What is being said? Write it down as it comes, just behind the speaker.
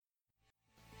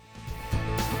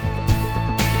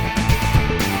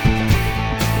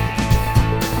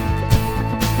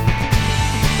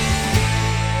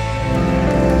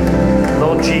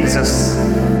Jesus,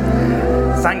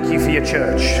 thank you for your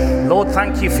church. Lord,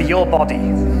 thank you for your body.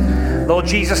 Lord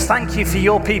Jesus, thank you for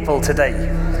your people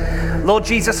today. Lord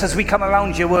Jesus, as we come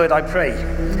around your word, I pray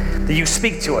that you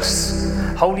speak to us.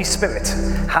 Holy Spirit,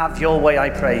 have your way, I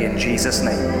pray, in Jesus'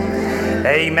 name.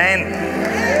 Amen.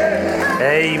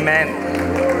 Amen.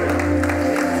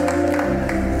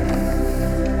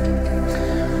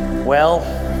 Well,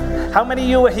 how many of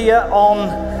you were here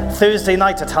on Thursday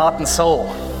night at Heart and Soul?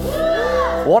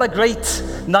 What a great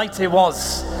night it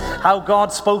was. How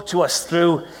God spoke to us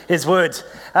through his word.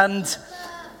 And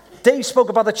Dave spoke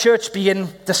about the church being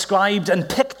described and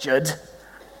pictured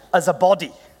as a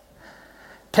body.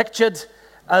 Pictured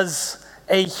as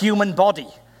a human body.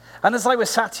 And as I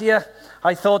was sat here,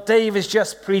 I thought Dave has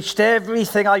just preached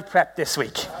everything I prepped this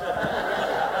week.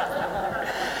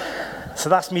 So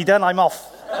that's me done, I'm off.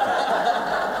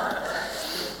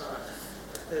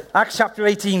 Acts chapter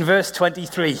 18, verse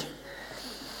 23.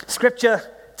 Scripture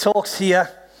talks here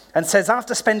and says,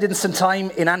 after spending some time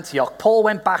in Antioch, Paul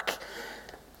went back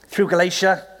through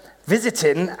Galatia,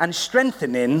 visiting and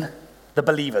strengthening the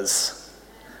believers.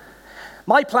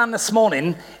 My plan this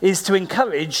morning is to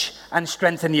encourage and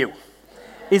strengthen you.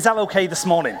 Is that okay this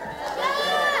morning?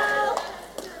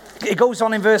 It goes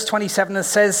on in verse 27 and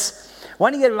says,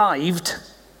 when he arrived,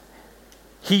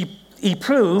 he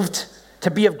proved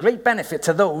to be of great benefit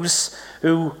to those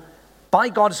who, by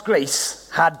God's grace,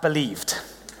 had believed.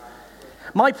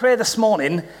 My prayer this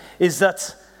morning is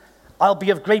that I'll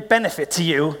be of great benefit to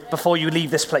you before you leave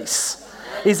this place.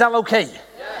 Is that okay?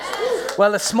 Yes.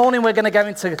 Well, this morning we're going to go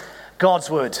into God's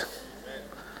word.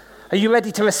 Are you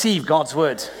ready to receive God's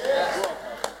word? Yes.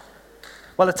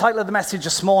 Well, the title of the message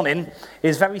this morning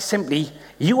is very simply,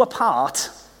 you are part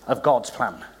of God's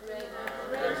plan.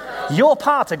 You're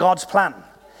part of God's plan.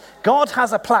 God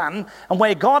has a plan, and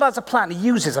where God has a plan, he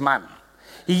uses a man.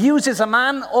 He uses a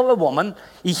man or a woman.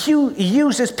 He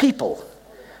uses people,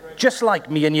 just like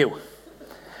me and you.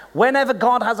 Whenever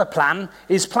God has a plan,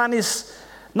 his plan is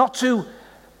not to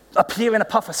appear in a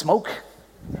puff of smoke.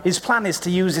 His plan is to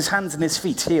use his hands and his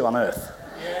feet here on earth.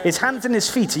 His hands and his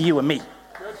feet are you and me.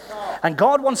 And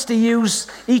God wants to use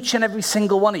each and every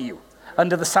single one of you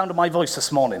under the sound of my voice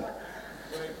this morning.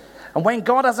 And when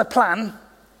God has a plan,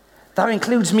 that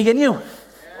includes me and you.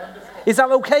 Is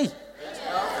that okay?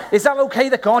 Is that okay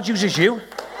that God uses you?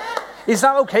 Is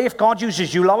that okay if God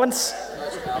uses you, Lawrence?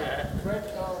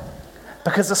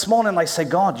 Because this morning I say,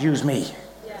 God, use me.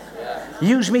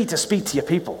 Use me to speak to your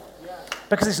people.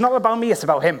 Because it's not about me, it's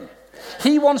about him.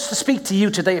 He wants to speak to you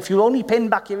today. If you only pin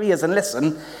back your ears and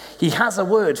listen, he has a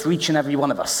word for each and every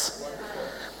one of us.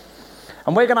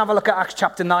 And we're going to have a look at Acts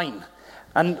chapter 9.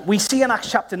 And we see in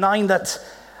Acts chapter 9 that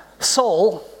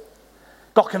Saul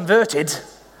got converted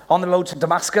on the road to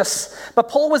Damascus. But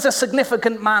Paul was a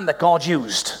significant man that God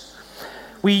used.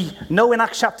 We know in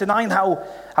Acts chapter 9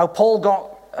 how Paul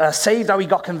got saved, how he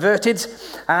got converted,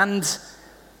 and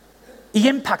he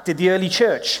impacted the early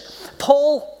church.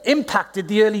 Paul impacted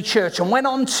the early church and went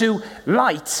on to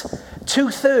write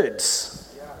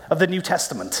 2/3 of the New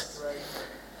Testament.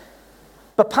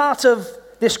 But part of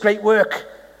this great work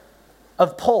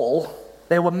of Paul,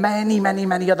 there were many, many,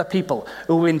 many other people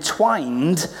who were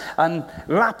entwined and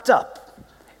wrapped up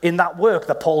in that work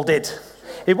that Paul did.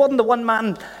 It wasn't the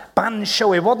one-man band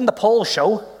show. It wasn't the Paul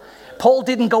show. Paul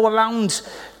didn't go around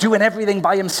doing everything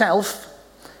by himself.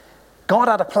 God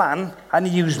had a plan, and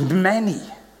he used many,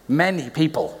 many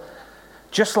people.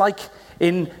 Just like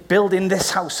in building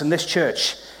this house and this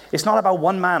church, it's not about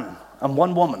one man and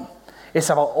one woman. It's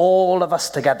about all of us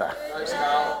together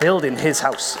building his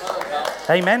house.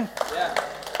 Amen?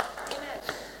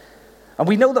 And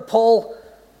we know that Paul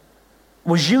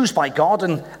was used by God,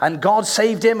 and God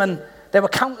saved him, and there were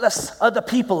countless other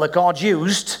people that God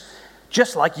used,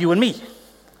 just like you and me.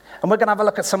 And we're going to have a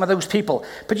look at some of those people.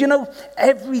 But you know,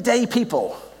 everyday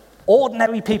people,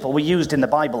 ordinary people were used in the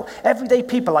Bible. Everyday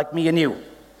people like me and you.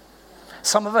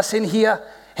 Some of us in here,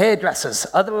 hairdressers,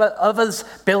 others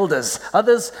builders,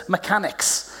 others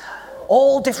mechanics.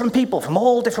 All different people from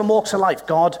all different walks of life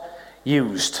God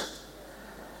used.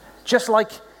 Just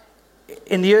like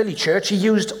in the early church, he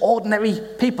used ordinary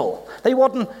people. They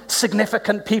weren't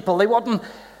significant people. They weren't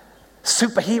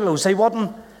superheroes. They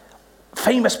weren't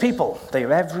famous people. They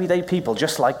were everyday people,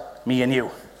 just like me and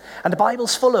you. And the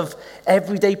Bible's full of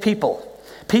everyday people.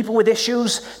 People with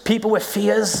issues, people with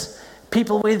fears,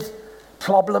 people with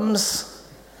problems,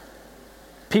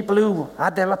 people who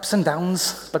had their ups and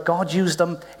downs, but God used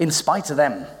them in spite of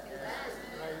them.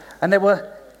 And there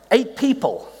were 8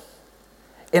 people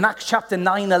in Acts chapter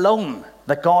 9 alone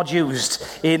that God used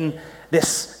in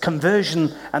this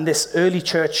conversion and this early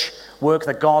church work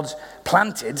that God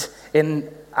planted in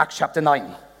Acts chapter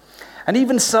 9. And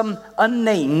even some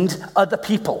unnamed other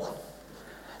people.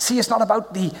 See, it's not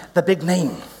about the big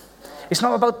name. It's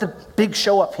not about the big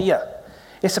show up here.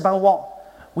 It's about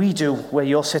what we do where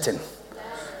you're sitting.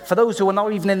 For those who are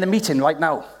not even in the meeting right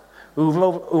now, who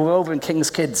are over in King's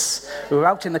Kids, who are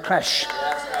out in the creche,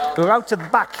 who are out at the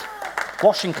back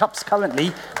washing cups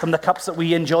currently from the cups that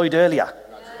we enjoyed earlier.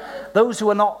 Those who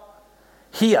are not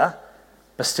here,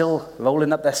 but still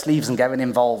rolling up their sleeves and getting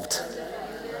involved.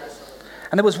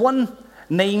 And there was one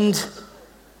named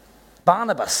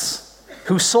Barnabas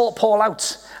who sought Paul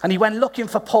out, and he went looking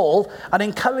for Paul and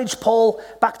encouraged Paul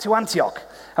back to Antioch.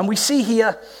 And we see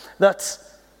here that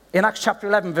in Acts chapter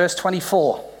 11, verse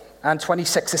 24 and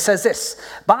 26, it says this: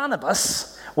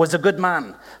 Barnabas was a good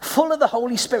man, full of the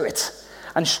Holy Spirit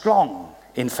and strong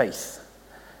in faith.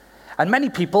 And many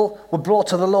people were brought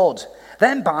to the Lord.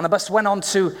 Then Barnabas went on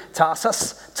to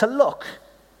Tarsus to look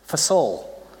for Saul.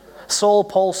 Saul,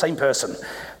 Paul, same person.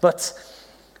 But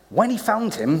when he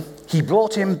found him, he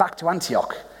brought him back to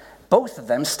Antioch. Both of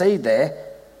them stayed there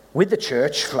with the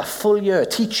church for a full year,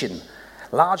 teaching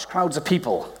large crowds of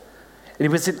people.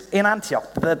 It was in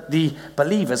Antioch that the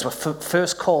believers were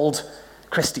first called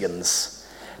Christians.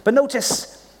 But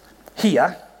notice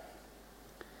here,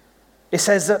 it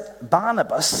says that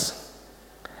Barnabas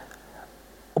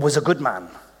was a good man.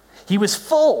 He was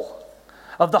full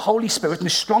of the Holy Spirit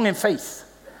and strong in faith.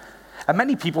 And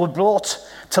many people were brought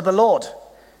to the Lord.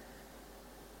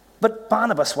 But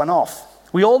Barnabas went off.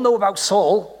 We all know about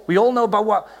Saul. We all know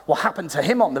about what happened to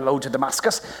him on the road to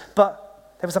Damascus.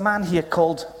 But there was a man here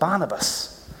called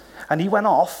Barnabas. And he went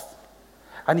off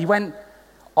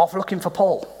looking for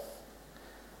Paul.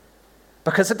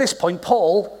 Because at this point,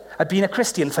 Paul had been a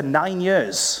Christian for 9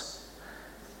 years.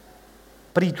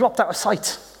 But he dropped out of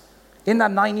sight. In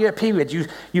that 9-year period,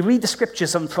 you read the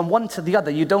scriptures, and from one to the other,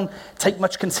 you don't take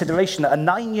much consideration that a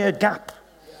 9-year gap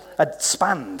had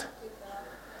spanned.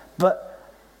 But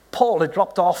Paul had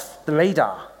dropped off the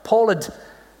radar. Paul had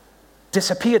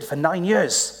disappeared for 9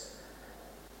 years.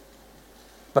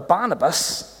 But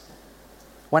Barnabas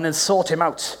went and sought him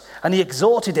out, and he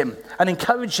exhorted him and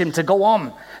encouraged him to go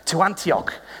on to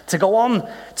Antioch, to go on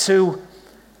to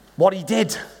what he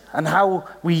did, and how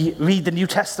we read the New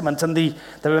Testament and the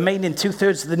remaining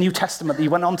 2/3 of the New Testament that he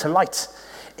went on to write.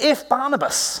 If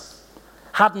Barnabas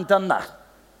hadn't done that,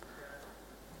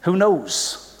 who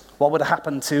knows what would have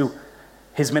happened to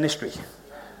his ministry?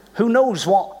 Who knows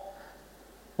what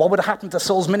would have happened to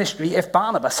Saul's ministry if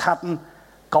Barnabas hadn't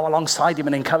got alongside him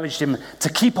and encouraged him to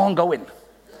keep on going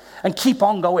and keep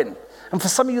on going. And for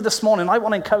some of you this morning, I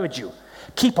want to encourage you,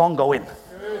 keep on going.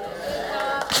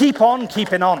 Keep on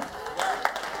keeping on.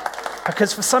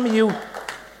 Because for some of you,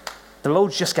 the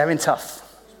road's just getting tough.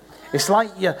 It's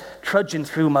like you're trudging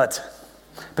through mud.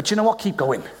 But you know what? Keep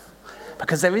going.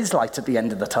 Because there is light at the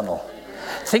end of the tunnel.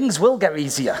 Things will get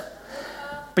easier.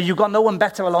 But you've got no one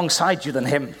better alongside you than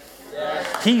him.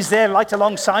 He's there right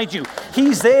alongside you.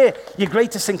 He's there, your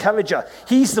greatest encourager.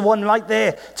 He's the one right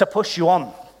there to push you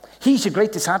on. He's your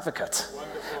greatest advocate.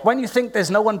 When you think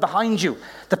there's no one behind you,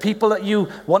 the people that you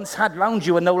once had round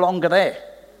you are no longer there.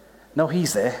 No,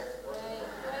 he's there.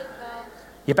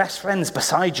 Your best friend's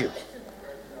beside you.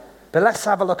 But let's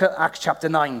have a look at Acts chapter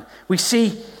 9. We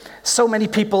see so many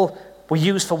people were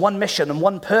used for one mission and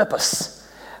one purpose.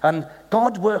 And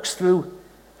God works through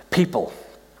people.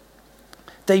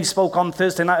 Dave spoke on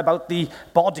Thursday night about the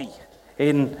body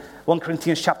in 1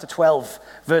 Corinthians chapter 12,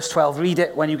 verse 12. Read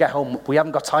it when you get home. We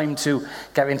haven't got time to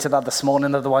get into that this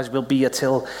morning, otherwise we'll be here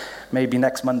till maybe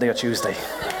next Monday or Tuesday.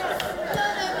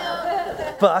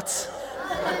 But,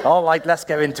 all right, let's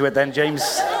get into it then,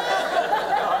 James.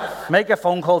 Make a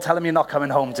phone call, tell him you're not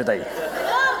coming home today.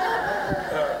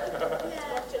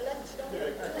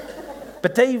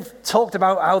 But Dave talked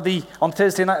about how on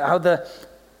Thursday night, how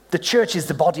the church is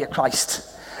the body of Christ.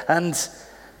 And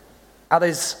how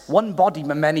there's one body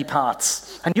with many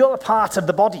parts. And you're a part of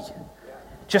the body,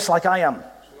 just like I am.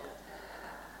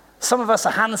 Some of us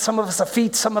are hands, some of us are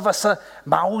feet, some of us are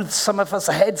mouths, some of us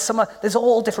are heads, there's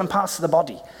all different parts of the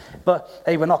body. But,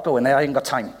 hey, we're not going there, I ain't got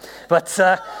time. But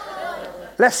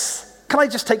can I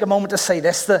just take a moment to say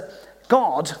this, that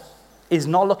God is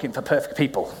not looking for perfect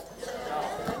people.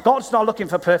 God's not looking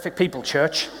for perfect people,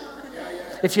 church.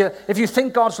 If you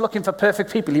think God's looking for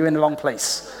perfect people, you're in the wrong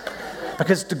place.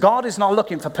 Because God is not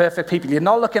looking for perfect people. You're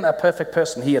not looking at a perfect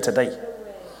person here today.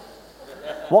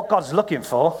 What God's looking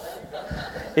for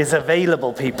is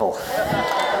available people.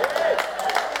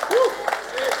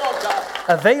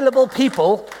 Available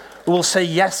people who will say,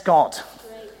 yes, God,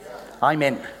 I'm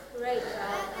in.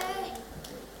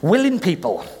 Willing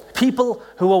people People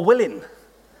who are willing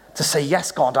to say,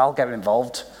 yes, God, I'll get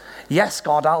involved. Yes,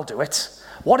 God, I'll do it.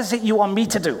 What is it you want me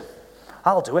to do?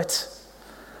 I'll do it.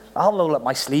 I'll roll up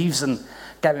my sleeves and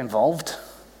get involved.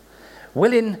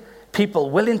 Willing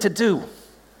people, willing to do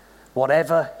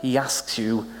whatever he asks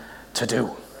you to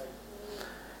do.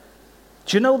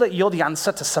 Do you know that you're the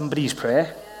answer to somebody's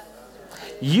prayer?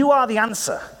 You are the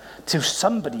answer to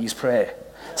somebody's prayer.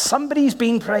 Somebody's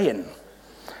been praying.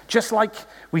 Just like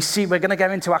we see, we're going to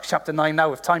get into Acts chapter 9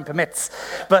 now if time permits.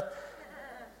 But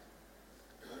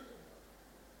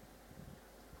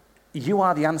you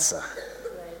are the answer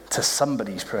to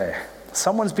somebody's prayer.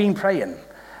 Someone's been praying.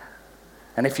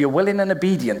 And if you're willing and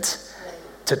obedient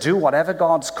to do whatever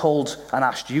God's called and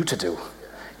asked you to do,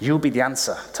 you'll be the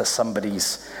answer to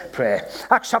somebody's prayer.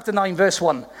 Acts chapter 9, verse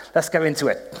 1. Let's go into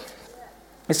it.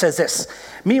 It says this: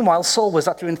 Meanwhile, Saul was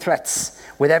uttering threats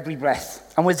with every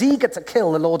breath and was eager to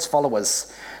kill the Lord's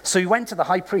followers. So he went to the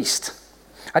high priest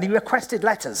and he requested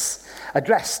letters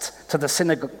addressed to the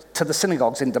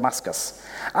synagogues in Damascus,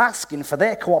 asking for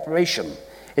their cooperation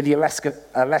in the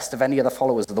arrest of any of the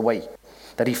followers of the way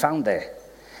that he found there.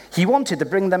 He wanted to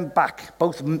bring them back,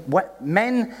 both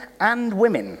men and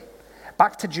women,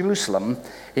 back to Jerusalem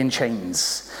in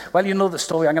chains. Well, you know the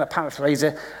story. I'm going to paraphrase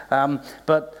it.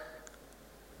 But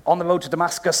on the road to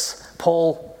Damascus,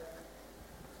 Paul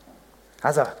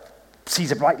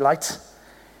sees a bright light.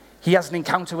 He has an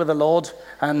encounter with the Lord,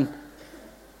 and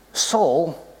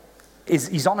Saul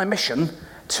he's on a mission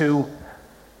to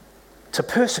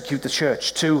persecute the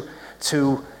church,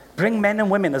 to bring men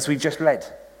and women, as we've just read,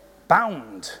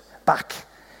 bound back.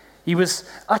 He was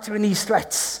uttering these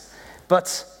threats,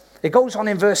 but it goes on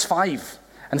in verse 5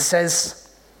 and it says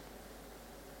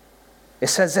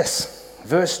this,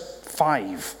 verse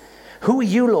 5. Who are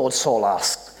you, Lord? Saul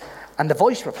asked. And the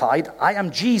voice replied, I am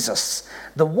Jesus,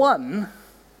 the one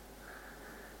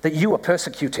that you are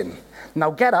persecuting.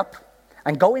 Now get up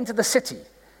and go into the city,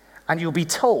 and you'll be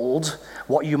told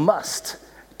what you must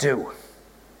do.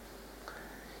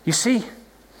 You see,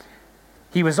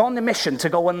 he was on the mission to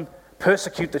go and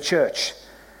persecute the church.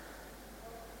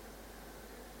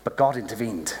 But God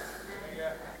intervened.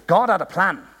 God had a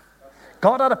plan.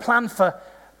 God had a plan for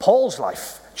Paul's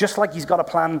life, just like he's got a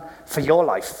plan for your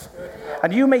life.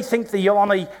 And you may think that you're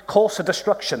on a course of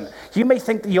destruction. You may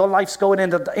think that your life's going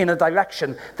in a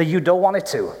direction that you don't want it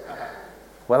to.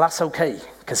 Well, that's okay,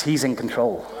 because he's in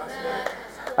control.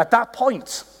 At that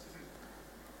point,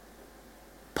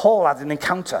 Paul had an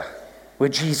encounter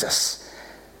with Jesus.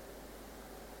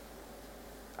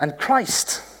 And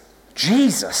Christ,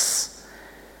 Jesus,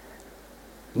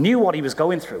 knew what he was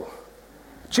going through.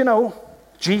 Do you know,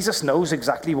 Jesus knows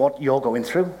exactly what you're going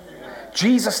through.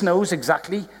 Jesus knows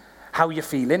exactly how you're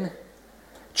feeling.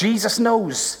 Jesus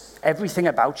knows everything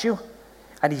about you,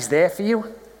 and he's there for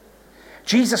you.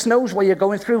 Jesus knows what you're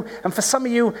going through. And for some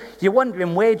of you, you're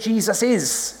wondering where Jesus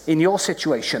is in your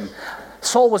situation.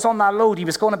 Saul was on that road. He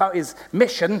was going about his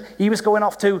mission. He was going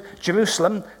off to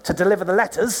Jerusalem to deliver the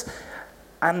letters.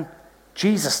 And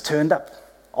Jesus turned up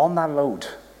on that road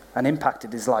and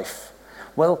impacted his life.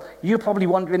 Well, you're probably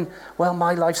wondering, well,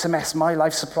 my life's a mess. My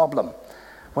life's a problem.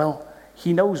 Well,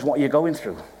 he knows what you're going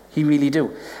through. He really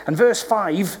do. And verse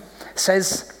 5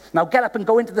 says, now get up and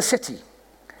go into the city,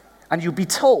 and you'll be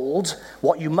told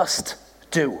what you must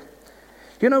do.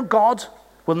 You know, God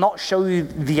will not show you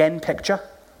the end picture.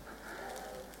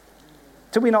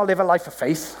 Do we not live a life of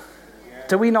faith?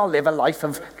 Do we not live a life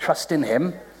of trust in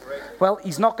him? Well,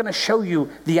 he's not going to show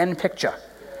you the end picture.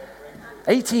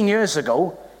 18 years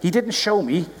ago, he didn't show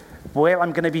me where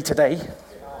I'm going to be today.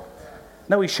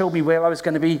 No, he showed me where I was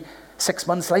going to be 6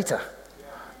 months later.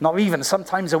 Not even,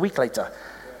 sometimes a week later.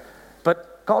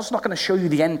 But God's not going to show you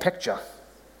the end picture.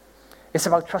 It's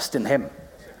about trusting him.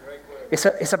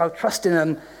 It's about trusting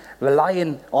and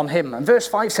relying on him. And verse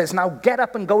 5 says, now get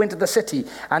up and go into the city,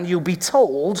 and you'll be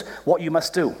told what you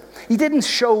must do. He didn't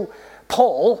show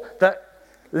Paul that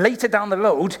later down the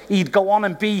road, he'd go on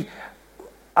and be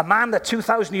a man that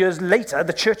 2,000 years later,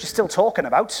 the church is still talking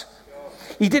about.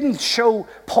 He didn't show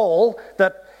Paul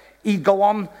that he'd go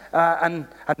on and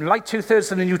write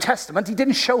 2/3 of the New Testament. He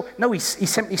didn't show, no, he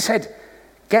simply said,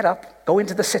 get up, go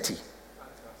into the city.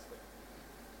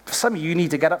 For some of you, you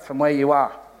need to get up from where you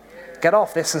are. Get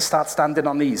off this and start standing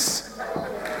on these.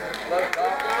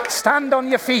 Stand on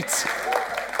your feet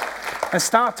and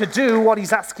start to do what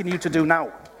he's asking you to do now.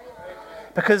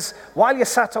 Because while you're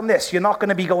sat on this, you're not going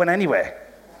to be going anywhere.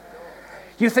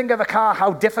 You think of a car,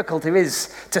 how difficult it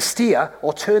is to steer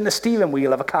or turn the steering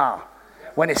wheel of a car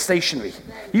when it's stationary.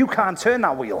 You can't turn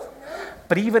that wheel.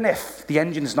 But even if the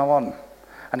engine's not on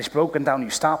and it's broken down, you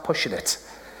start pushing it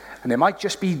And it might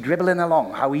just be dribbling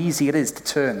along how easy it is to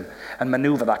turn and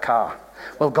maneuver that car.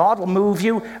 Well, God will move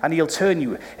you and he'll turn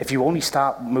you if you only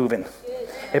start moving.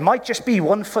 It might just be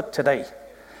 1 foot today,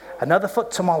 another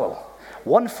foot tomorrow,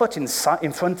 1 foot in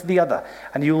front of the other,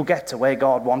 and you'll get to where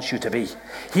God wants you to be.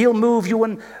 He'll move you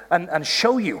and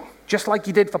show you, just like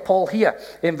he did for Paul here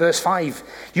in verse 5.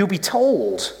 You'll be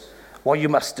told what you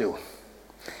must do.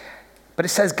 But it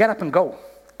says, get up and go.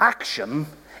 Action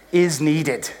is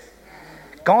needed.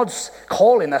 God's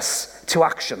calling us to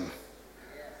action.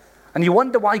 And you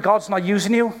wonder why God's not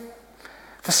using you?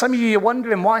 For some of you, you're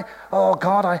wondering why, oh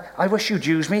God, I wish you'd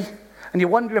use me. And you're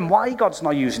wondering why God's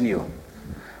not using you.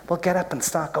 Well, get up and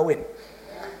start going.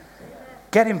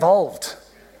 Get involved.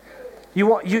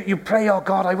 You pray, oh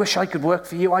God, I wish I could work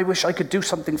for you. I wish I could do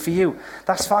something for you.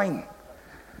 That's fine.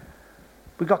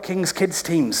 We've got King's Kids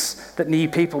teams that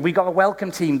need people. We've got a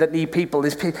welcome team that need people.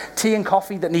 There's tea and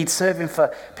coffee that need serving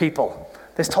for people.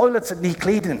 There's toilets that need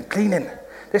cleaning.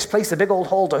 This place is a big old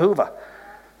hole to hoover.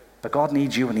 But God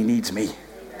needs you and he needs me.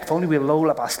 If only we'll roll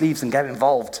up our sleeves and get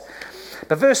involved.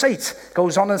 But verse 8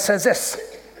 goes on and says this.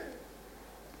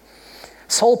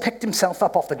 Saul picked himself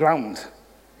up off the ground.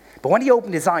 But when he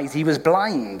opened his eyes, he was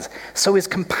blind. So his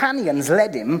companions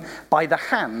led him by the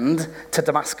hand to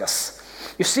Damascus.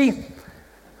 You see,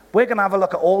 we're going to have a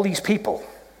look at all these people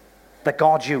that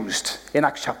God used in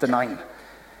Acts chapter 9.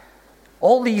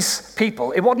 All these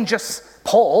people, it wasn't just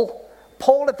Paul.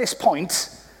 Paul at this point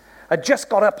had just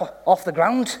got up off the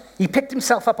ground. He picked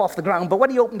himself up off the ground, but when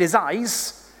he opened his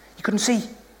eyes, he couldn't see.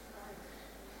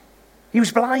 He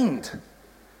was blind.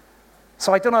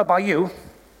 So I don't know about you.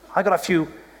 I got a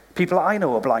few people I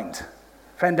know are blind.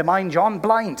 A friend of mine, John,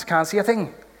 blind, can't see a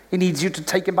thing. He needs you to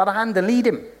take him by the hand and lead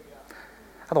him.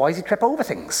 Otherwise he'd trip over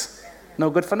things.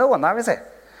 No good for no one, that is it?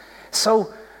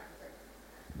 So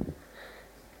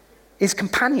his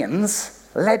companions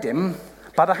led him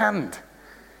by the hand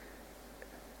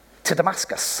to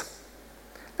Damascus.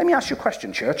 Let me ask you a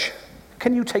question, church.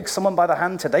 Can you take someone by the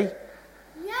hand today?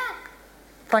 Yeah.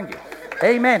 Thank you.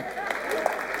 Amen.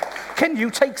 Can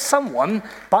you take someone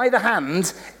by the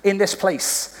hand in this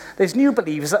place? There's new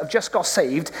believers that have just got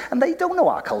saved and they don't know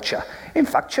our culture. In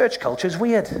fact, church culture is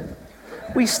weird.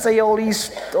 We say all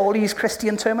these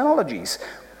Christian terminologies.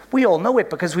 We all know it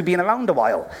because we've been around a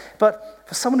while. But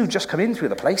for someone who just come in through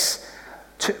the place,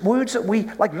 words that we,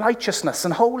 like righteousness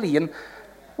and holy, and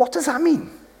what does that mean?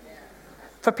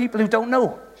 For people who don't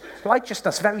know.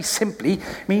 Righteousness, very simply,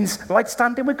 means right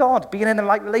standing with God, being in a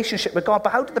right relationship with God.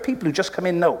 But how do the people who just come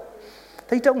in know?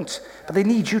 They don't, but they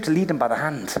need you to lead them by the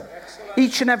hand.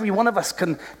 Each and every one of us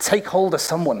can take hold of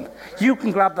someone. You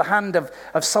can grab the hand of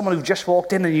someone who just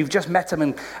walked in and you've just met them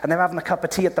and they're having a cup of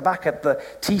tea at the back at the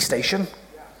tea station.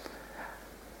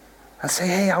 And say,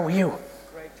 hey, how are you?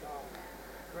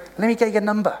 Let me get your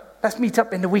number. Let's meet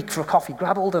up in the week for a coffee.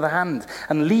 Grab hold of the hand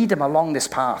and lead them along this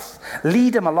path.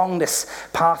 Lead them along this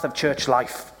path of church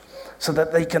life so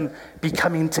that they can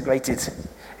become integrated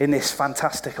in this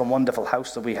fantastic and wonderful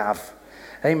house that we have.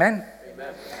 Amen?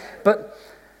 Amen. But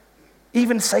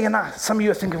even saying that, some of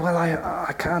you are thinking, well,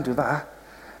 I can't do that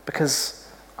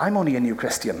because I'm only a new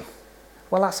Christian.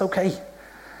 Well, that's okay.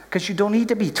 Because you don't need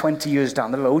to be 20 years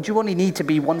down the road. You only need to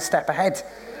be one step ahead.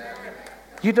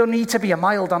 You don't need to be a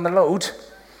mile down the road.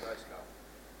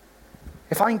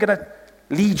 If I'm going to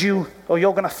lead you or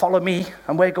you're going to follow me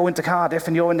and we're going to Cardiff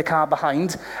and you're in the car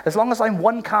behind, as long as I'm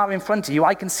one car in front of you,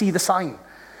 I can see the sign.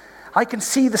 I can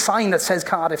see the sign that says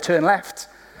Cardiff, turn left.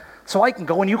 So I can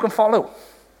go and you can follow.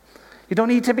 You don't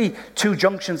need to be 2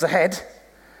 junctions ahead,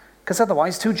 because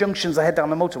otherwise 2 junctions ahead down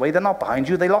the motorway, they're not behind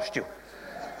you, they lost you.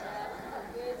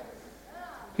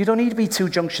 You don't need to be 2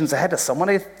 junctions ahead of someone,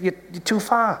 you're too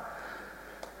far.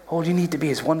 All you need to be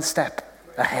is one step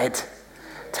ahead.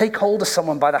 Take hold of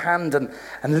someone by the hand and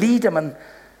lead them and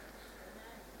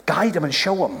guide them and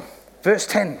show them. Verse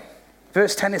 10,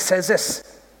 it says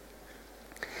this.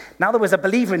 Now there was a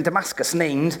believer in Damascus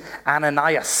named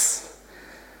Ananias.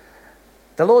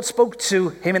 The Lord spoke to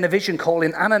him in a vision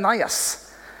calling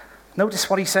Ananias. Notice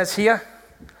what he says here.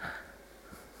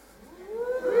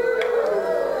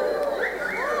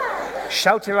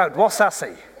 Shout it out. What's that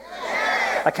say?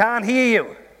 Yes. I can't hear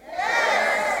you.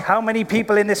 Yes. How many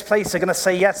people in this place are going to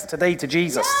say yes today to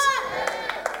Jesus? Yes.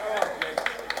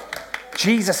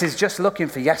 Jesus is just looking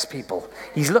for yes people.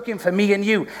 He's looking for me and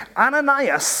you.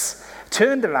 Ananias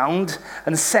turned around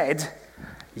and said,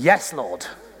 yes, Lord.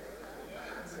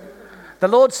 The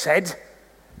Lord said,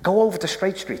 go over to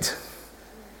Straight Street,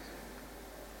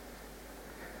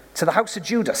 to the house of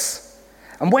Judas.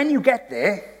 And when you get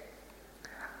there,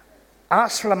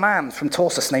 ask for a man from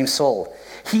Tarsus named Saul.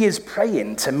 He is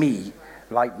praying to me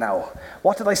right now.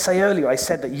 What did I say earlier? I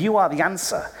said that you are the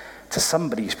answer to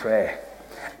somebody's prayer.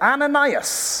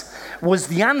 Ananias was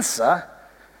the answer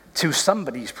to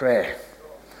somebody's prayer.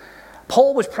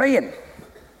 Paul was praying,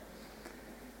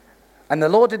 and the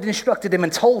Lord had instructed him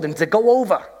and told him to go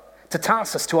over to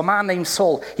Tarsus to a man named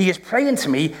Saul. He is praying to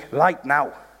me right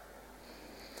now.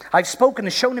 I've spoken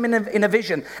and shown him in a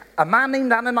vision. A man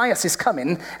named Ananias is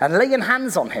coming and laying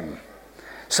hands on him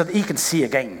so that he can see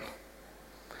again.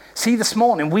 See, this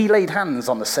morning we laid hands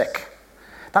on the sick.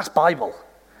 That's Bible.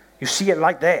 You see it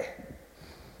right there.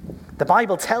 The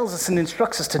Bible tells us and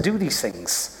instructs us to do these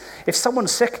things. If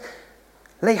someone's sick,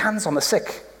 lay hands on the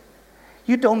sick.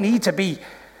 You don't need to be,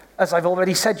 as I've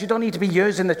already said, you don't need to be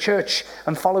years in the church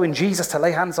and following Jesus to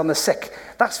lay hands on the sick.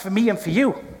 That's for me and for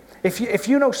you. If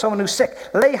you know someone who's sick,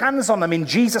 lay hands on them in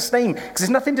Jesus' name. Because it's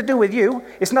nothing to do with you.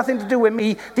 It's nothing to do with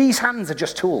me. These hands are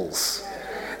just tools.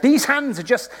 These hands are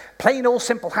just plain old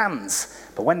simple hands.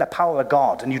 But when the power of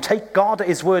God, and you take God at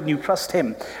his word and you trust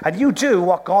him, and you do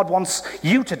what God wants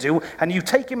you to do, and you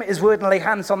take him at his word and lay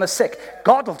hands on the sick,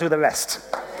 God will do the rest.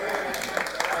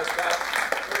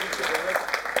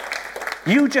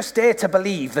 You just dare to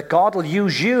believe that God will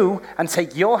use you and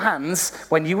take your hands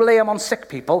when you lay them on sick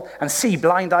people and see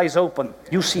blind eyes open.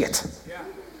 You see it.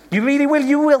 You really will.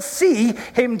 You will see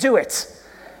him do it.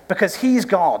 Because he's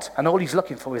God, and all he's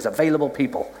looking for is available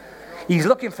people. He's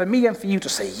looking for me and for you to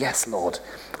say, yes, Lord,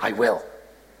 I will.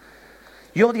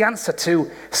 You're the answer to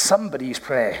somebody's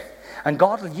prayer. And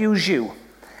God will use you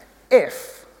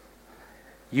if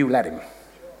you let him.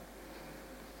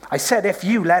 I said if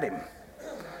you let him.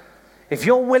 If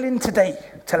you're willing today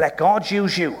to let God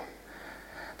use you,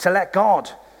 to let God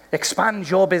expand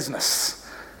your business,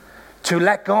 to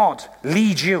let God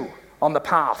lead you on the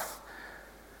path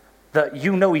that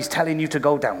you know he's telling you to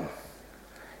go down,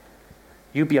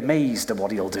 you'll be amazed at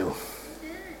what he'll do.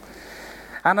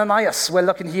 Ananias, we're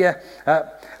looking here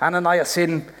at Ananias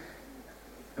in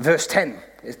verse 10.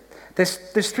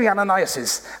 There's three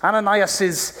Ananiases. Ananias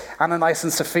is Ananias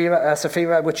and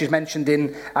Sapphira, which is mentioned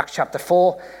in Acts chapter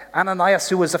 4. Ananias,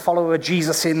 who was a follower of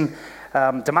Jesus in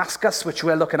Damascus, which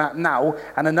we're looking at now,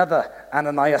 and another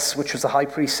Ananias, which was the high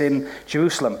priest in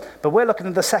Jerusalem. But we're looking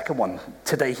at the second one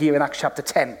today here in Acts chapter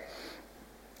 10.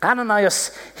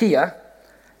 Ananias here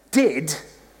did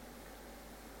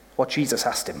what Jesus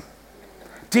asked him.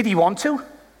 Did he want to?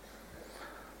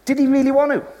 Did he really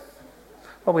want to?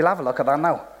 Well, we'll have a look at that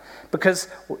now. Because,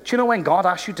 do you know when God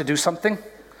asks you to do something?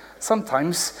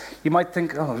 Sometimes you might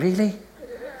think, oh, really?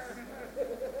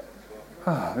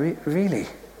 Oh, really?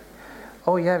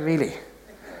 Oh, yeah, really?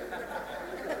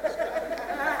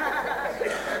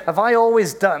 Have I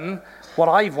always done what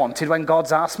I've wanted when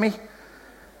God's asked me?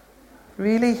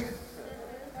 Really?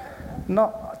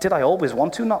 Did I always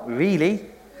want to? Not really.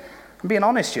 I'm being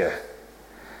honest here.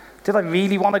 Did I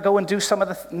really want to go and do some of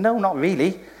the... No, not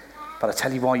really. But I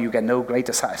tell you what, you get no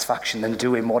greater satisfaction than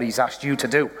doing what he's asked you to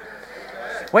do.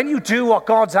 When you do what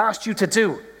God's asked you to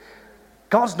do,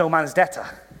 God's no man's debtor.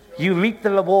 You reap the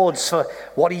rewards for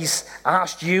what he's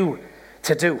asked you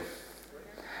to do.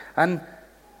 And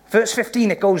verse 15,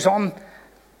 it goes on,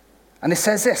 and it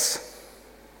says this.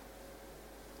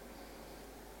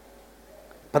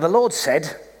 But the Lord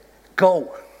said,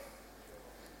 go.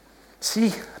 See,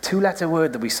 a two-letter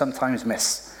word that we sometimes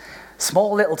miss.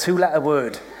 Small little two-letter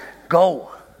word.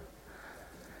 Go.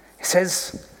 It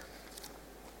says,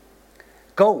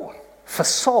 go, for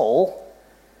Saul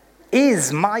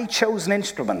is my chosen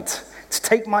instrument to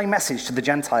take my message to the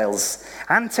Gentiles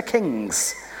and to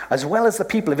kings, as well as the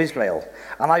people of Israel,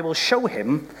 and I will show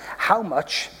him how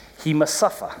much he must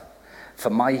suffer for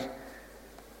my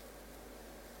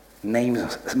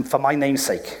name's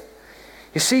sake.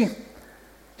 You see,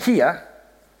 here,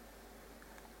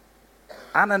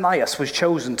 Ananias was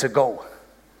chosen to go.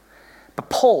 But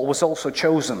Paul was also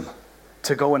chosen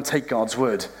to go and take God's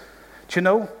word. Do you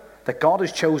know that God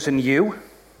has chosen you,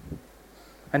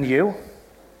 and you,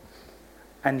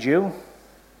 and you,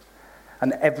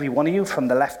 and every one of you from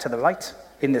the left to the right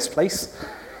in this place?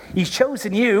 He's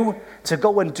chosen you to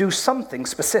go and do something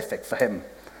specific for him.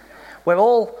 We're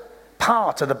all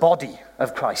part of the body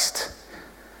of Christ.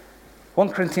 1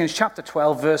 Corinthians chapter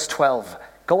 12, verse 12.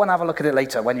 Go and have a look at it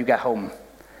later when you get home.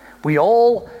 We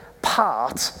all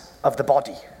part of the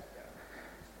body.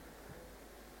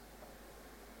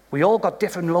 We all got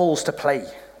different roles to play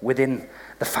within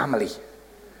the family.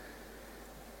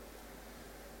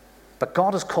 But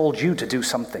God has called you to do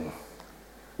something.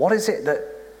 What is it that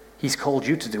he's called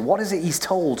you to do? What is it he's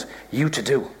told you to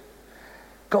do?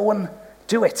 Go and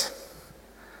do it.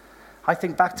 I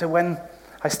think back to when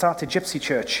I started Gypsy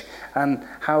Church and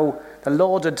how the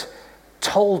Lord had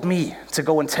told me to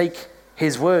go and take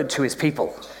his word to his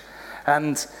people.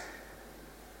 And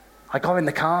I got in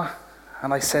the car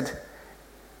and I said,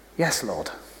 yes, Lord.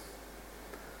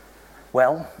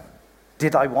 Well,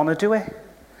 did I want to do it?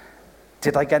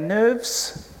 Did I get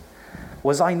nerves?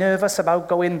 Was I nervous about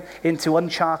going into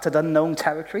uncharted, unknown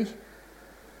territory?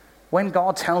 When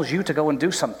God tells you to go and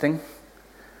do something,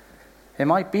 it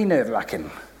might be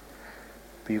nerve-wracking,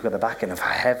 but you've got the backing of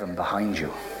heaven behind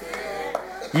you.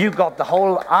 You've got the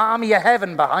whole army of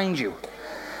heaven behind you.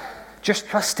 Just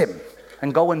trust him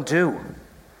and go and do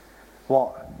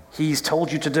what he's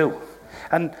told you to do.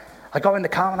 And I got in the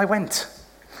car and I went.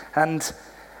 And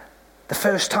the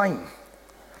first time,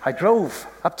 I drove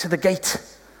up to the gate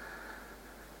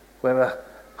where a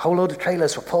whole load of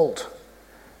trailers were pulled.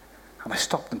 And I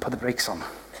stopped and put the brakes on.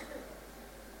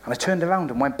 And I turned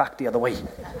around and went back the other way.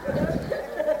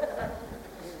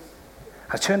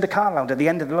 I turned the car around at the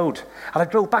end of the road, and I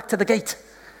drove back to the gate.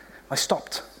 I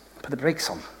stopped, put the brakes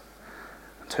on,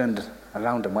 and turned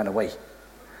around and went away.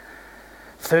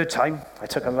 Third time, I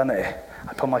took a run at it.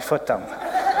 I put my foot down.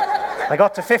 I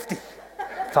got to 50,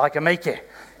 thought I could make it.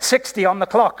 60 on the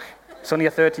clock. It's only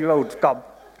a 30 road, God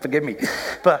forgive me.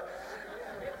 But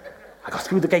I got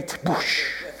through the gate,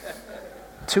 whoosh.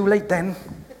 Too late then.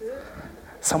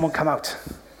 Someone come out.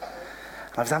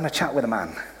 I was having a chat with a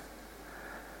man.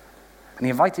 And he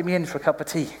invited me in for a cup of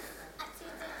tea.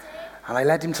 And I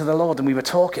led him to the Lord and we were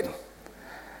talking.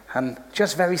 And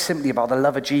just very simply about the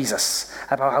love of Jesus.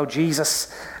 About how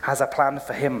Jesus has a plan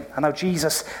for him. And how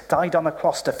Jesus died on the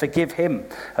cross to forgive him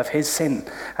of his sin.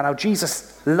 And how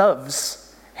Jesus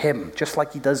loves him just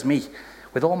like he does me.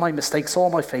 With all my mistakes,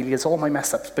 all my failures, all my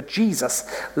mess ups. But Jesus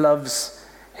loves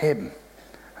him.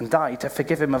 And died to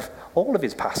forgive him of all of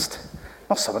his past.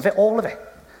 Not some of it, all of it.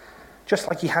 Just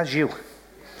like he has you.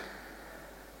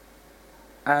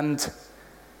 And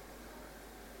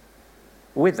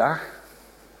with that,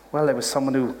 well, there was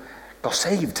someone who got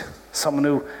saved. Someone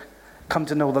who come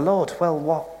to know the Lord. Well,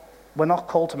 what? We're not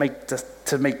called to make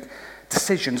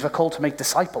decisions. We're called to make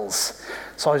disciples.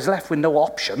 So I was left with no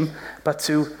option but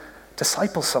to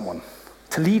disciple someone.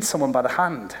 To lead someone by the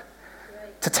hand.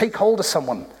 To take hold of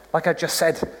someone. Like I just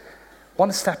said,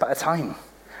 one step at a time.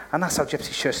 And that's how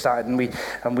Gypsy Church started.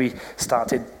 And we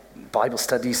started Bible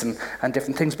studies and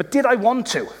different things. But did I want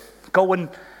to go and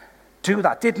do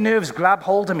that? Did nerves grab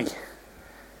hold of me?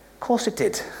 Of course it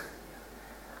did.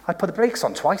 I put the brakes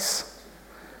on twice.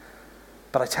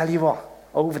 But I tell you what,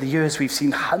 over the years we've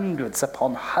seen hundreds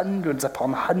upon hundreds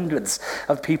upon hundreds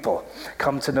of people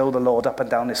come to know the Lord up and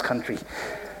down this country.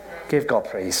 Give God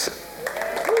praise.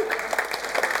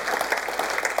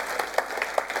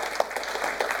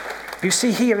 You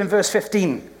see here in verse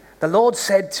 15, the Lord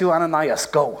said to Ananias,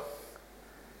 go.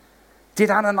 Did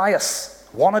Ananias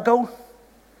want to go?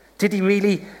 Did he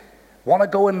really want to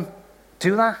go and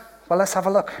do that? Well, let's have a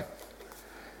look.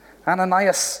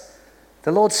 Ananias,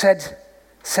 the Lord said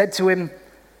to him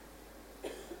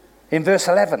in verse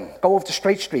 11, go over to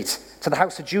Straight Street to the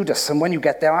house of Judas, and when you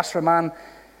get there, ask for a man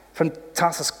from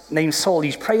Tarsus named Saul.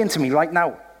 He's praying to me right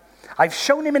now. I've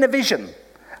shown him in a vision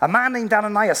a man named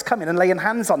Ananias coming and laying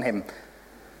hands on him.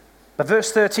 But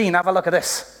verse 13, have a look at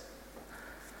this.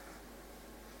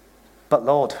 But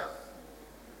Lord,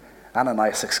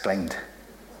 Ananias exclaimed.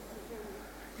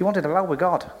 He wanted a row with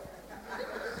God.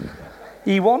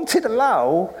 He wanted a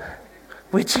row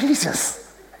with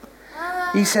Jesus.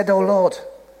 He said, oh Lord,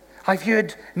 I've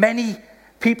heard many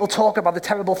people talk about the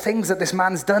terrible things that this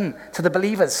man's done to the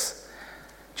believers.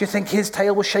 Do you think his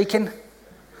tail was shaking?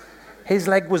 His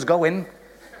leg was going.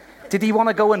 Did he want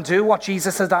to go and do what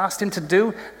Jesus had asked him to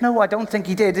do? No, I don't think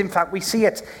he did. In fact, we see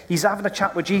it. He's having a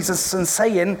chat with Jesus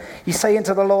and he's saying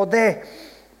to the Lord there,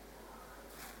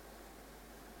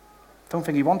 don't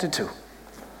think he wanted to.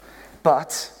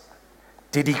 But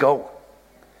did he go?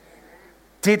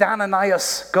 Did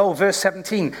Ananias go? Verse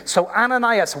 17. So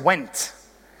Ananias went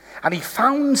and he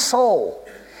found Saul.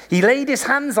 He laid his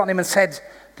hands on him and said,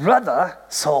 brother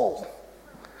Saul,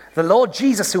 the Lord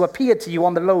Jesus who appeared to you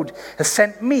on the road has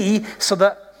sent me so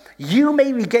that you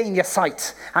may regain your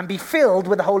sight and be filled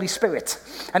with the Holy Spirit.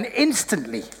 And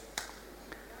instantly,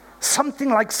 something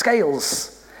like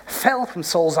scales fell from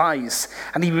Saul's eyes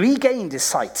and he regained his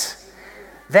sight.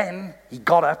 Then he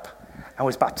got up and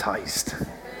was baptized.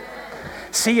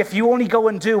 See, if you only go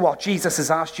and do what Jesus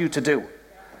has asked you to do,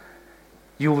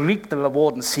 you'll reap the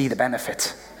reward and see the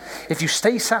benefit. If you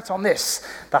stay sat on this,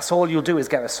 that's all you'll do is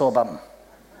get a sore bum.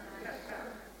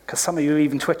 Because some of you are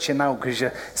even twitching now because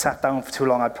you sat down for too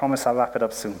long. I promise I'll wrap it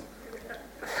up soon.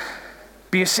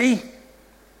 But you see,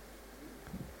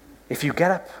 if you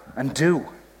get up and do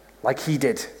like he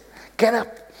did, get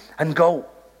up and go.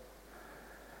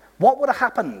 What would have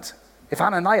happened if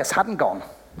Ananias hadn't gone?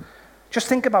 Just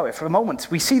think about it for a moment.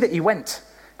 We see that he went.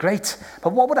 Great.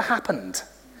 But what would have happened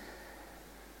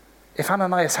if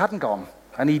Ananias hadn't gone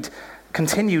and he'd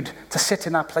continued to sit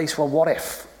in that place? Well, what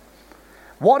if?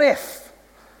 What if?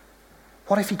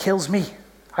 What if he kills me?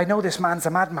 I know this man's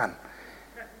a madman.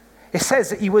 It says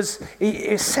that he was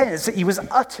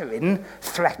uttering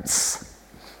threats.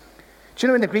 Do you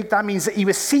know in the Greek that means that he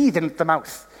was seething at the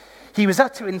mouth? He was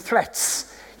uttering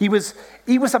threats. He was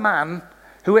a man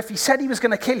who, if he said he was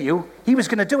going to kill you, he was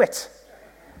going to do it.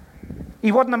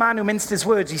 He wasn't a man who minced his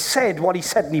words. He said what he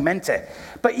said and he meant it.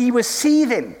 But he was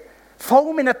seething,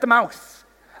 foaming at the mouth,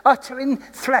 uttering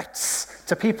threats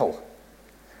to people.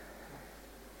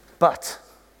 But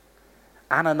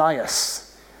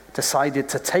Ananias decided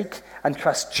to take and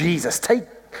trust Jesus.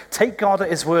 Take God at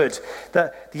his word.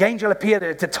 The angel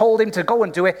appeared to told him to go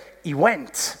and do it. He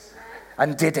went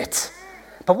and did it.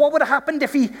 But what would have happened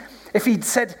if he'd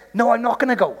said, no, I'm not going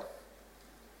to go?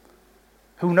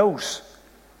 Who knows?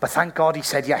 But thank God he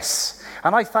said yes.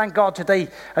 And I thank God today,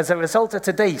 as a result of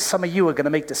today, some of you are going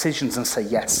to make decisions and say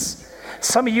yes.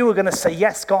 Some of you are going to say,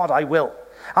 yes, God, I will.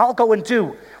 I'll go and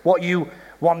do what you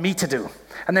want me to do.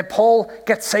 And then Paul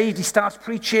gets saved, he starts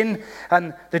preaching,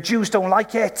 and the Jews don't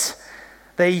like it.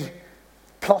 They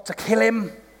plot to kill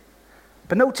him.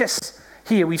 But notice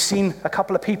here we've seen a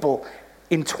couple of people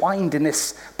entwined in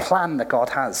this plan that God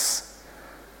has.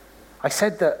 I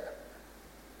said that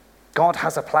God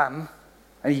has a plan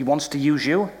and he wants to use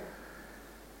you.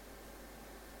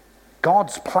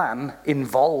 God's plan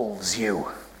involves you.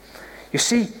 You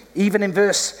see, even in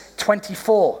verse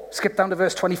 24, skip down to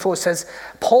verse 24, it says,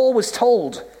 Paul was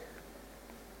told,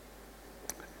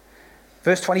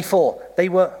 verse 24, they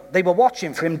were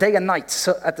watching for him day and night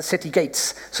at the city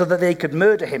gates so that they could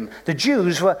murder him. The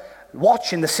Jews were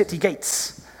watching the city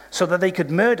gates so that they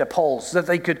could murder Paul, so that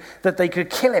they could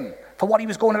kill him for what he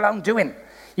was going around doing.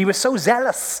 He was so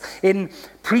zealous in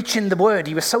preaching the word.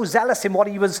 He was so zealous in what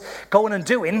he was going and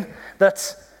doing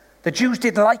that the Jews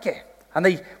didn't like it. And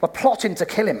they were plotting to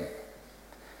kill him.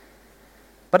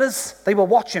 But as they were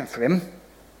watching for him,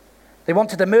 they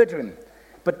wanted to murder him.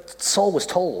 But Saul was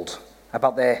told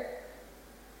about their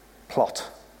plot.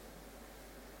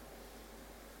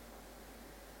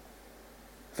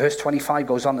 Verse 25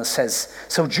 goes on and says,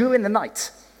 so during the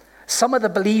night, some of the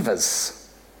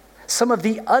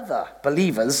other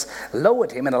believers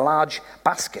lowered him in a large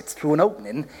basket through an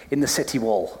opening in the city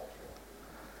wall.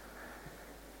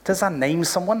 Does that name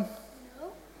someone?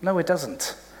 No, it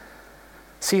doesn't.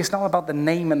 See, it's not about the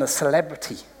name and the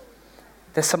celebrity.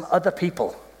 There's some other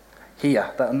people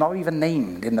here that are not even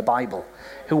named in the Bible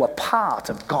who are part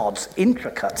of God's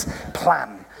intricate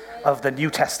plan of the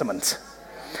New Testament.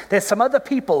 There's some other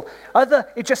people,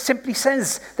 it just simply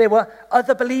says there were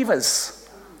other believers.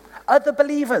 Other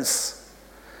believers.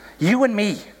 You and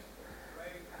me.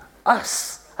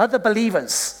 Us, other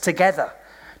believers together.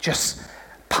 Just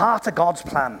part of God's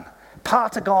plan.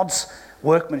 Part of God's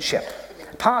workmanship,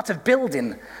 part of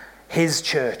building his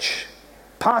church,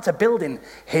 part of building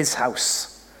his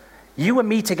house. You and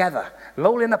me together,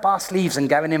 rolling up our sleeves and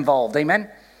getting involved, amen?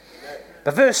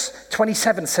 But verse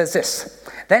 27 says this,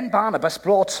 then Barnabas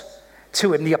brought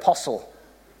to him the apostle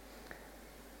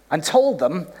and told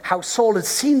them how Saul had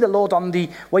seen the Lord on the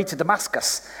way to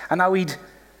Damascus and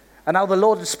how the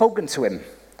Lord had spoken to him.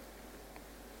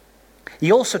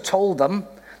 He also told them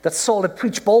that Saul had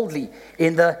preached boldly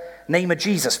in the name of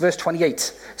Jesus. Verse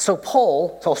 28. So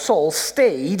Saul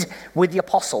stayed with the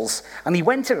apostles, and he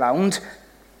went around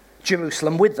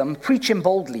Jerusalem with them, preaching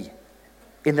boldly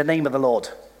in the name of the Lord.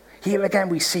 Here again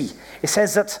we see, it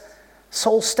says that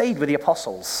Saul stayed with the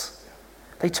apostles.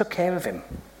 They took care of him.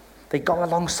 They got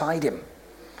alongside him.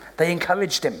 They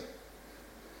encouraged him.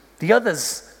 The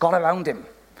others got around him.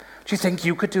 Do you think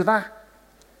you could do that?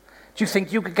 Do you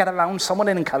think you could get around someone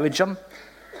and encourage them?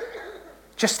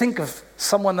 Just think of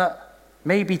someone that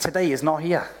maybe today is not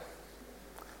here.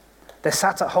 They're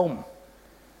sat at home.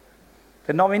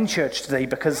 They're not in church today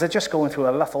because they're just going through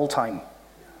a rough old time.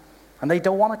 And they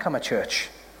don't want to come to church.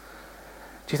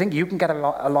 Do you think you can get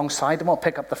alongside them or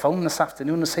pick up the phone this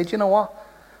afternoon and say, do you know what?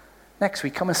 Next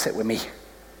week, come and sit with me.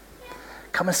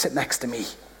 Come and sit next to me.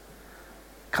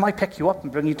 Can I pick you up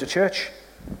and bring you to church?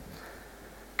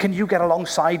 Can you get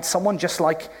alongside someone just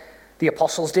like the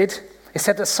apostles did? It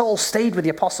said that Saul stayed with the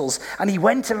apostles and he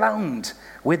went around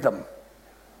with them,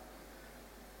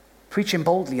 preaching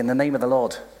boldly in the name of the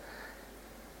Lord.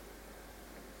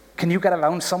 Can you get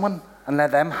around someone and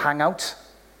let them hang out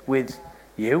with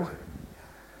you?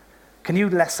 Can you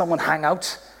let someone hang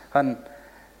out and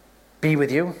be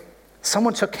with you?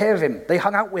 Someone took care of him. They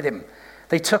hung out with him.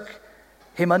 They took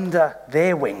him under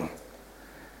their wing.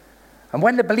 And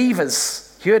when the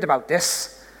believers heard about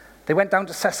this, they went down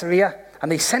to Caesarea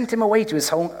and they sent him away to his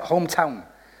hometown.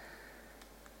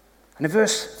 And in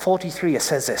verse 43 it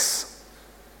says this.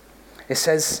 It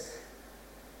says,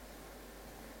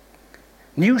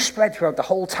 news spread throughout the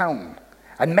whole town,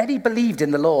 and many believed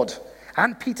in the Lord.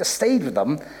 And Peter stayed with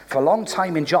them for a long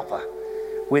time in Joppa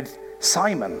with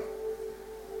Simon,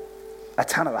 a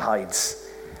tanner of hides.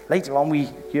 Later on we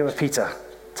hear of Peter.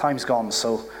 Time's gone,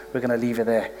 so we're going to leave it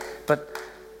there.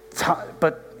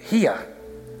 But here,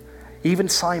 even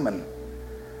Simon,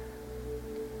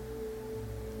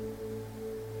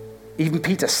 even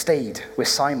Peter stayed with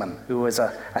Simon, who was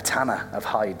a tanner of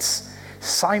hides.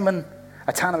 Simon,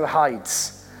 a tanner of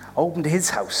hides, opened his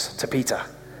house to Peter.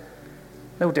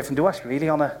 No different to us, really,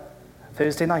 on a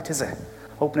Thursday night, is it?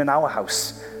 Opening our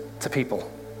house to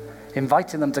people.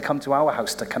 Inviting them to come to our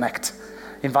house to connect.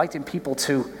 Inviting people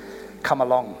to come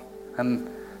along and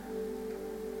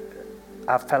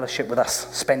have fellowship with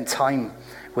us. Spend time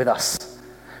with us.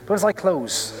 But as I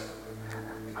close,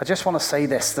 I just want to say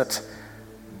this, that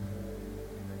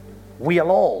we are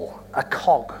all a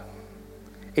cog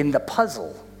in the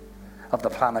puzzle of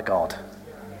the plan of God.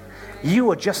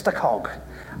 You are just a cog.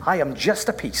 I am just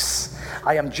a piece.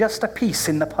 I am just a piece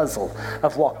in the puzzle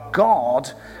of what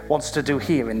God wants to do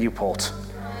here in Newport.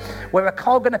 We're a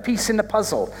cog and a piece in the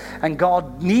puzzle, and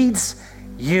God needs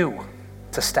you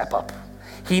to step up.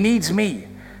 He needs me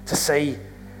to say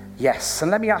yes. And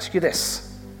let me ask you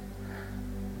this.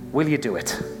 Will you do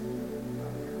it?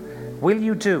 Will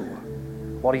you do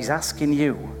what he's asking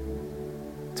you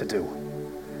to do?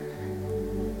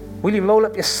 Will you roll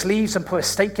up your sleeves and put a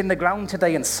stake in the ground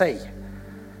today and say,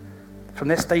 from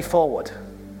this day forward,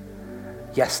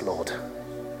 yes, Lord.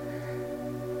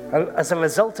 As a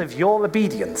result of your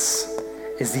obedience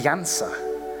is the answer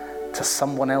to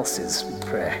someone else's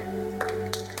prayer.